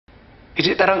Is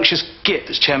it that unctuous git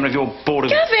that's chairman of your board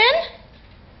of... Gavin!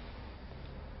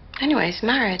 Anyway, he's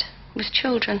married with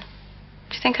children.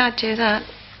 Do you think I'd do that?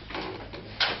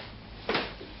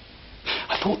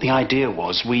 I thought the idea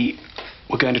was we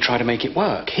were going to try to make it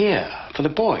work here for the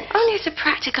boy. Only as a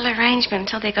practical arrangement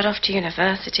until they got off to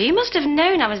university. You must have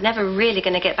known I was never really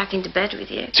going to get back into bed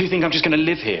with you. So you think I'm just going to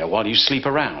live here while you sleep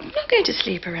around? I'm not going to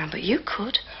sleep around, but you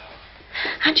could.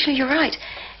 Actually, you're right.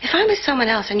 If I'm with someone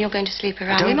else and you're going to sleep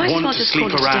around, we might as well just call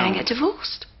it a day and get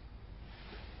divorced.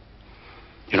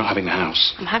 You're not having the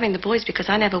house? I'm having the boys because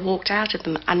I never walked out of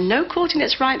them, and no court in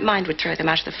its right mind would throw them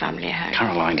out of the family home.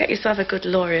 Caroline. Get yourself a good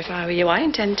lawyer if I were you. I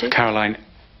intend to. Caroline,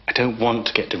 I don't want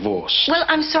to get divorced. Well,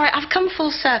 I'm sorry. I've come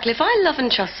full circle. If I love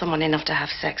and trust someone enough to have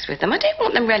sex with them, I don't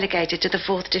want them relegated to the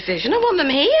 4th division. I want them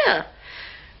here,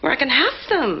 where I can have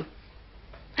them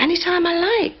anytime I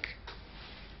like.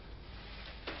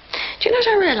 Do you know what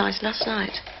I realised last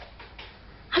night?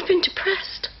 I've been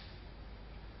depressed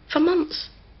for months.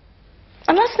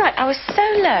 And last night I was so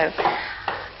low,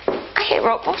 I hit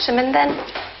rock bottom, and then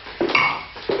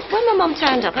when my mum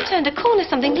turned up, I turned a corner,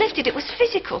 something lifted. It was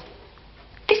physical.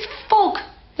 This fog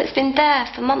that's been there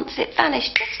for months, it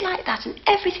vanished just like that, and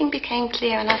everything became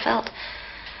clear, and I felt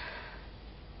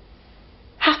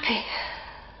happy.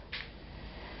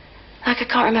 Like I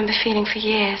can't remember feeling for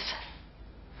years.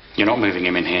 You're not moving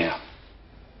him in here.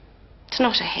 It's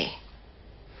not a he.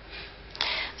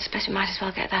 I suppose we might as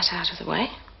well get that out of the way.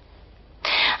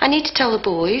 I need to tell the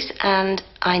boys, and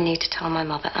I need to tell my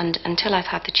mother, and until I've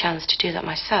had the chance to do that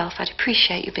myself, I'd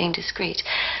appreciate you being discreet.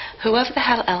 Whoever the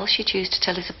hell else you choose to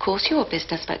tell is, of course, your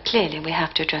business, but clearly we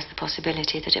have to address the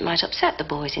possibility that it might upset the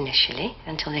boys initially,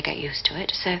 until they get used to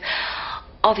it. So,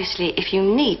 obviously, if you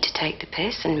need to take the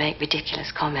piss and make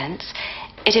ridiculous comments,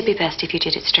 it'd be best if you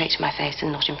did it straight to my face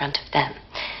and not in front of them.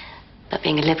 But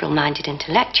being a liberal-minded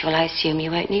intellectual, I assume you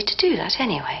won't need to do that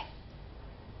anyway.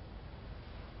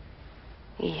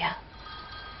 Yeah.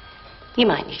 You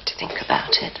might need to think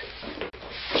about it.